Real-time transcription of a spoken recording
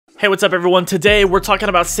Hey, what's up everyone? Today we're talking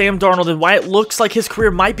about Sam Darnold and why it looks like his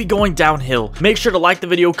career might be going downhill. Make sure to like the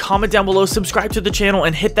video, comment down below, subscribe to the channel,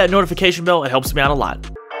 and hit that notification bell. It helps me out a lot.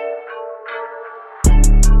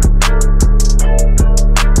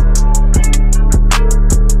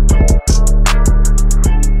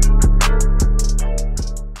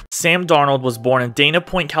 Sam Darnold was born in Dana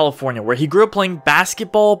Point, California, where he grew up playing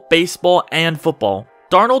basketball, baseball, and football.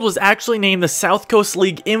 Darnold was actually named the South Coast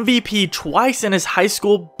League MVP twice in his high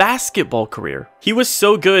school basketball career. He was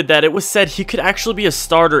so good that it was said he could actually be a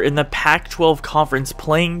starter in the Pac-12 conference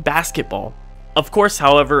playing basketball. Of course,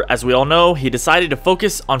 however, as we all know, he decided to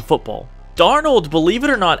focus on football. Darnold, believe it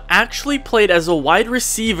or not, actually played as a wide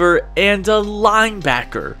receiver and a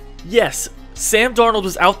linebacker. Yes, Sam Darnold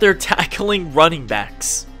was out there tackling running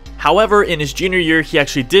backs. However, in his junior year, he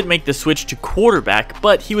actually did make the switch to quarterback,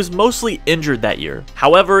 but he was mostly injured that year.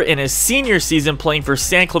 However, in his senior season playing for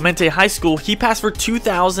San Clemente High School, he passed for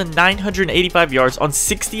 2,985 yards on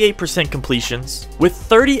 68% completions, with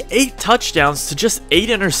 38 touchdowns to just 8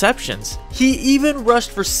 interceptions. He even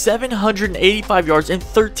rushed for 785 yards and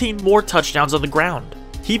 13 more touchdowns on the ground.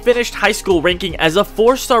 He finished high school ranking as a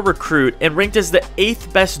 4-star recruit and ranked as the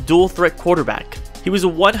 8th best dual threat quarterback. He was a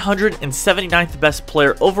 179th best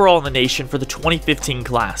player overall in the nation for the 2015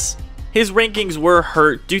 class. His rankings were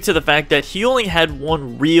hurt due to the fact that he only had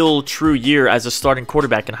one real true year as a starting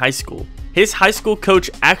quarterback in high school. His high school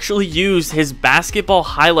coach actually used his basketball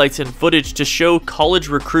highlights and footage to show college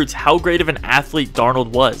recruits how great of an athlete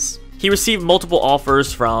Darnold was. He received multiple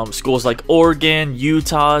offers from schools like Oregon,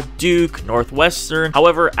 Utah, Duke, Northwestern.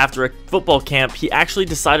 However, after a football camp, he actually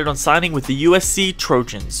decided on signing with the USC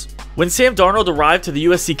Trojans. When Sam Darnold arrived to the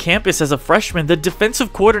USC campus as a freshman, the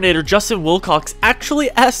defensive coordinator Justin Wilcox actually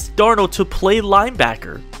asked Darnold to play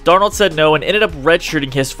linebacker. Darnold said no and ended up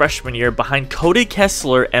redshirting his freshman year behind Cody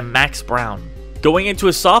Kessler and Max Brown. Going into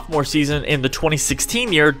his sophomore season in the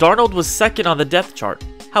 2016 year, Darnold was second on the depth chart.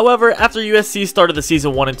 However, after USC started the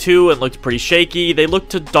season 1-2 and looked pretty shaky, they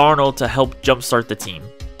looked to Darnold to help jumpstart the team.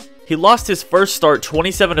 He lost his first start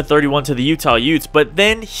 27-31 to the Utah Utes, but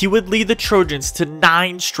then he would lead the Trojans to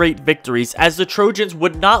 9 straight victories as the Trojans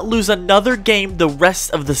would not lose another game the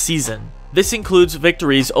rest of the season. This includes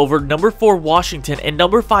victories over number 4 Washington and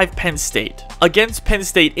number 5 Penn State. Against Penn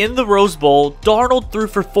State in the Rose Bowl, Darnold threw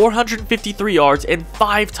for 453 yards and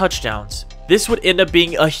 5 touchdowns. This would end up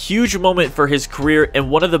being a huge moment for his career and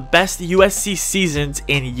one of the best USC seasons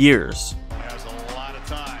in years.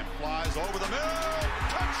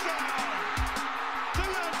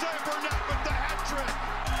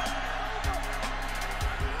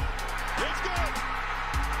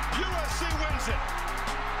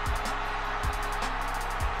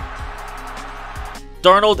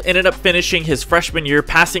 Darnold ended up finishing his freshman year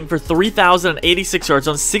passing for 3,086 yards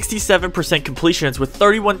on 67% completions with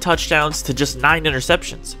 31 touchdowns to just 9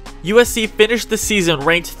 interceptions. USC finished the season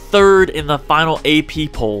ranked 3rd in the final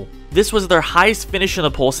AP poll. This was their highest finish in the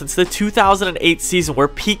poll since the 2008 season where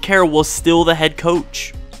Pete Carroll was still the head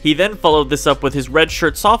coach. He then followed this up with his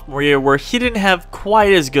redshirt sophomore year where he didn't have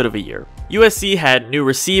quite as good of a year. USC had new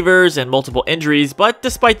receivers and multiple injuries, but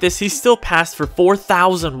despite this, he still passed for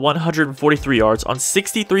 4,143 yards on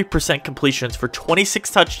 63% completions for 26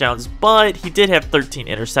 touchdowns, but he did have 13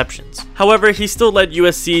 interceptions. However, he still led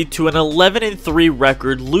USC to an 11-3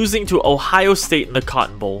 record, losing to Ohio State in the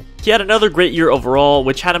Cotton Bowl. He had another great year overall,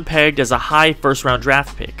 which had him pegged as a high first-round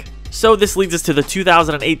draft pick. So this leads us to the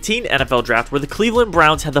 2018 NFL Draft where the Cleveland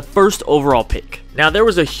Browns had the first overall pick. Now there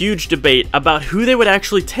was a huge debate about who they would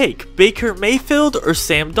actually take, Baker Mayfield or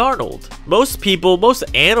Sam Darnold. Most people, most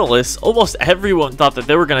analysts, almost everyone thought that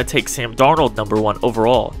they were going to take Sam Darnold number 1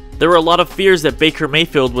 overall. There were a lot of fears that Baker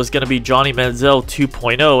Mayfield was going to be Johnny Manziel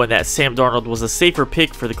 2.0 and that Sam Darnold was a safer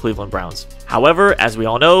pick for the Cleveland Browns. However, as we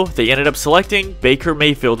all know, they ended up selecting Baker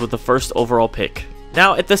Mayfield with the first overall pick.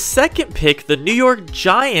 Now, at the second pick, the New York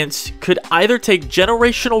Giants could either take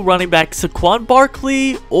generational running back Saquon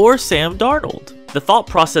Barkley or Sam Darnold. The thought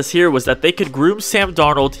process here was that they could groom Sam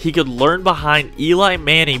Darnold, he could learn behind Eli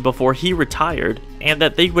Manning before he retired, and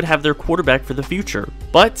that they would have their quarterback for the future.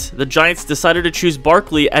 But the Giants decided to choose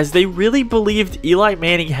Barkley as they really believed Eli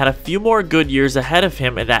Manning had a few more good years ahead of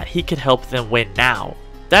him and that he could help them win now.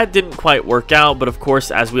 That didn't quite work out, but of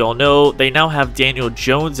course, as we all know, they now have Daniel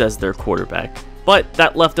Jones as their quarterback. But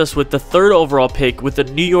that left us with the 3rd overall pick with the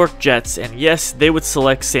New York Jets, and yes, they would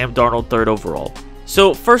select Sam Darnold 3rd overall.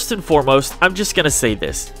 So first and foremost, I'm just going to say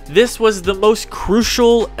this. This was the most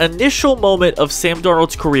crucial initial moment of Sam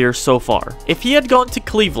Darnold's career so far. If he had gone to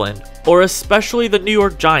Cleveland, or especially the New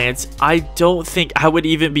York Giants, I don't think I would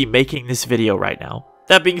even be making this video right now.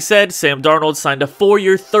 That being said, Sam Darnold signed a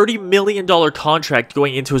 4-year, $30 million contract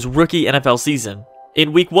going into his rookie NFL season.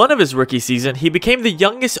 In week 1 of his rookie season, he became the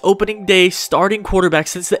youngest opening day starting quarterback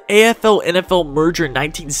since the AFL-NFL merger in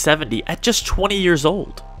 1970 at just 20 years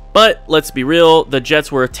old. But let's be real, the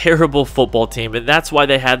Jets were a terrible football team, and that's why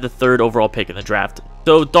they had the 3rd overall pick in the draft.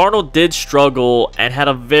 So Darnold did struggle and had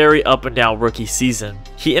a very up and down rookie season.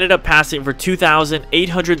 He ended up passing for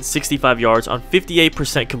 2,865 yards on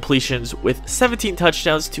 58% completions with 17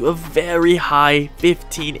 touchdowns to a very high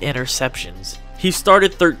 15 interceptions. He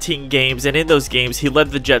started 13 games, and in those games, he led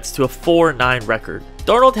the Jets to a 4-9 record.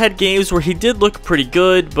 Darnold had games where he did look pretty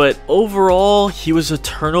good, but overall, he was a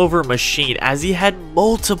turnover machine as he had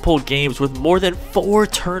multiple games with more than 4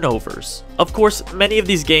 turnovers. Of course, many of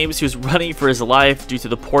these games he was running for his life due to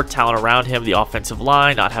the poor talent around him, the offensive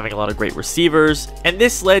line, not having a lot of great receivers, and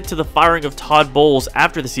this led to the firing of Todd Bowles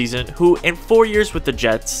after the season, who in 4 years with the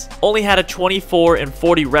Jets only had a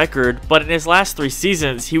 24-40 record, but in his last 3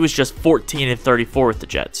 seasons, he was just 14-34 with the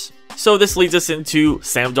Jets. So this leads us into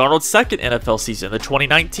Sam Darnold's second NFL season, the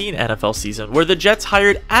 2019 NFL season, where the Jets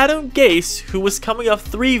hired Adam Gase, who was coming off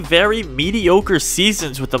 3 very mediocre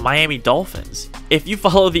seasons with the Miami Dolphins. If you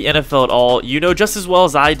follow the NFL at all, you know just as well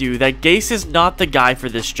as I do that Gase is not the guy for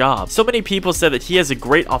this job. So many people said that he has a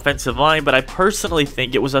great offensive line, but I personally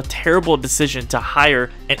think it was a terrible decision to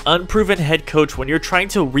hire an unproven head coach when you're trying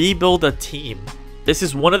to rebuild a team. This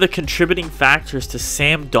is one of the contributing factors to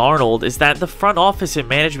Sam Darnold, is that the front office and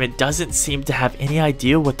management doesn't seem to have any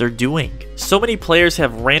idea what they're doing. So many players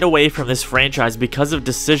have ran away from this franchise because of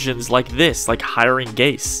decisions like this, like hiring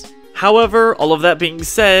Gase. However, all of that being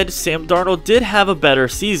said, Sam Darnold did have a better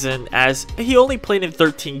season as he only played in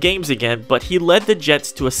 13 games again, but he led the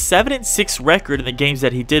Jets to a 7-6 record in the games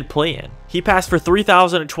that he did play in. He passed for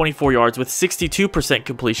 3,024 yards with 62%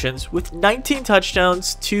 completions, with 19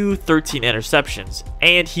 touchdowns to 13 interceptions,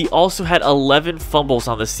 and he also had 11 fumbles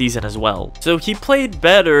on the season as well. So he played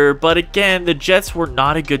better, but again, the Jets were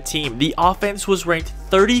not a good team. The offense was ranked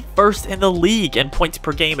 31st in the league in points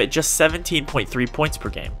per game at just 17.3 points per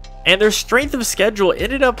game. And their strength of schedule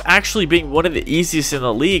ended up actually being one of the easiest in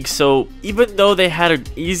the league, so even though they had an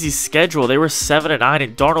easy schedule, they were 7-9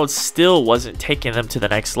 and Darnold still wasn't taking them to the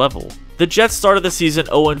next level. The Jets started the season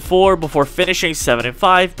 0-4 before finishing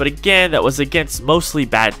 7-5, but again, that was against mostly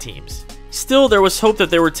bad teams. Still, there was hope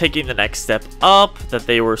that they were taking the next step up, that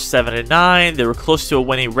they were 7-9, they were close to a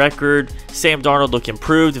winning record. Sam Darnold looked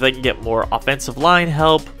improved. If they can get more offensive line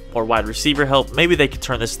help, more wide receiver help, maybe they could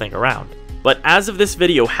turn this thing around. But as of this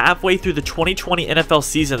video, halfway through the 2020 NFL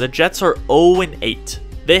season, the Jets are 0-8.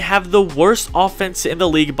 They have the worst offense in the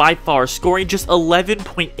league by far, scoring just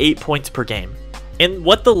 11.8 points per game. In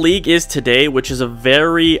what the league is today, which is a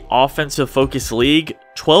very offensive-focused league,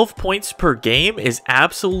 12 points per game is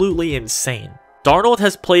absolutely insane. Darnold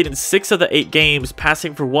has played in 6 of the 8 games,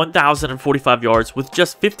 passing for 1,045 yards with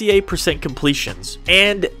just 58% completions,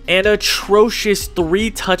 and an atrocious 3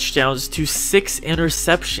 touchdowns to 6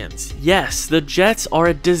 interceptions. Yes, the Jets are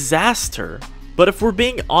a disaster. But if we're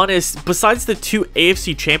being honest, besides the 2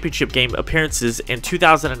 AFC Championship game appearances in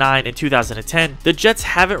 2009 and 2010, the Jets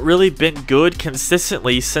haven't really been good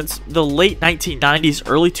consistently since the late 1990s,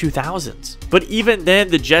 early 2000s. But even then,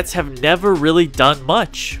 the Jets have never really done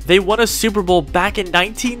much. They won a Super Bowl back in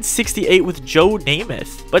 1968 with Joe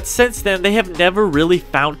Namath, but since then, they have never really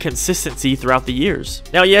found consistency throughout the years.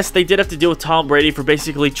 Now, yes, they did have to deal with Tom Brady for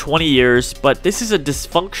basically 20 years, but this is a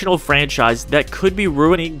dysfunctional franchise that could be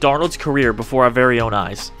ruining Darnold's career before our very own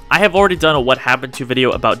eyes. I have already done a What Happened To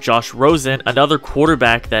video about Josh Rosen, another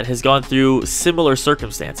quarterback that has gone through similar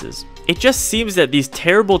circumstances. It just seems that these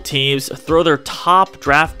terrible teams throw their top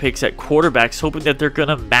draft picks at quarterbacks hoping that they're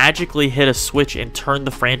gonna magically hit a switch and turn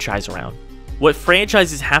the franchise around. What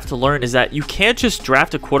franchises have to learn is that you can't just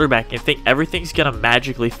draft a quarterback and think everything's gonna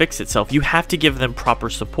magically fix itself. You have to give them proper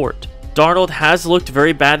support. Darnold has looked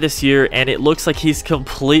very bad this year, and it looks like he's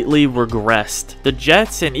completely regressed. The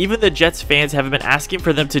Jets and even the Jets fans have been asking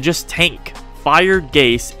for them to just tank, fire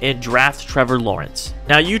Gase, and draft Trevor Lawrence.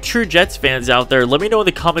 Now, you true Jets fans out there, let me know in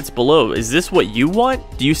the comments below. Is this what you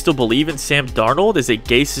want? Do you still believe in Sam Darnold? Is it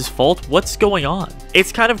Gase's fault? What's going on?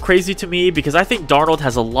 It's kind of crazy to me because I think Darnold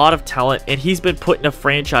has a lot of talent, and he's been put in a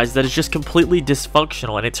franchise that is just completely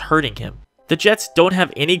dysfunctional, and it's hurting him. The Jets don't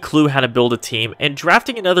have any clue how to build a team, and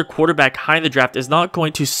drafting another quarterback high in the draft is not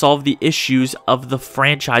going to solve the issues of the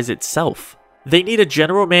franchise itself. They need a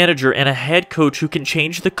general manager and a head coach who can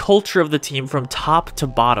change the culture of the team from top to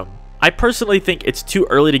bottom. I personally think it's too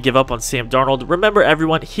early to give up on Sam Darnold. Remember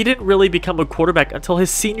everyone, he didn't really become a quarterback until his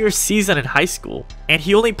senior season in high school. And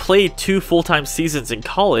he only played 2 full-time seasons in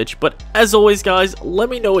college. But as always guys, let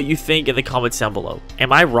me know what you think in the comments down below.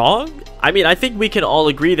 Am I wrong? I mean, I think we can all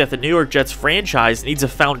agree that the New York Jets franchise needs a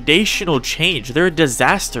foundational change. They're a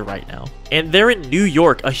disaster right now. And they're in New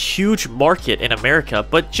York, a huge market in America,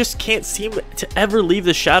 but just can't seem to ever leave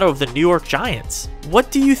the shadow of the New York Giants.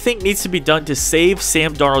 What do you think needs to be done to save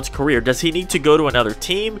Sam Darnold's career? Does he need to go to another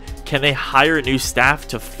team? Can they hire a new staff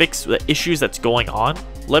to fix the issues that's going on?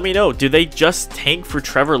 Let me know, do they just tank for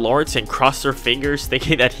Trevor Lawrence and cross their fingers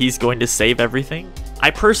thinking that he's going to save everything? I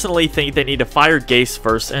personally think they need to fire Gase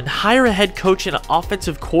first and hire a head coach and an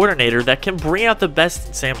offensive coordinator that can bring out the best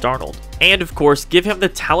in Sam Darnold. And of course, give him the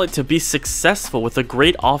talent to be successful with a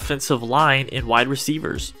great offensive line and wide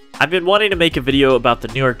receivers. I've been wanting to make a video about the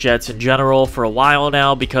New York Jets in general for a while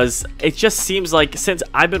now because it just seems like since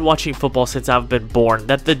I've been watching football since I've been born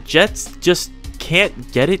that the Jets just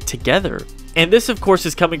can't get it together. And this of course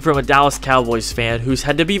is coming from a Dallas Cowboys fan who's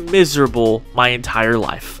had to be miserable my entire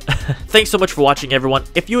life. Thanks so much for watching everyone.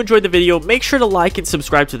 If you enjoyed the video, make sure to like and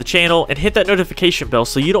subscribe to the channel and hit that notification bell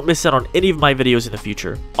so you don't miss out on any of my videos in the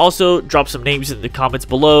future. Also, drop some names in the comments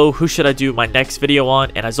below. Who should I do my next video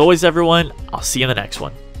on? And as always everyone, I'll see you in the next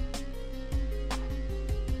one.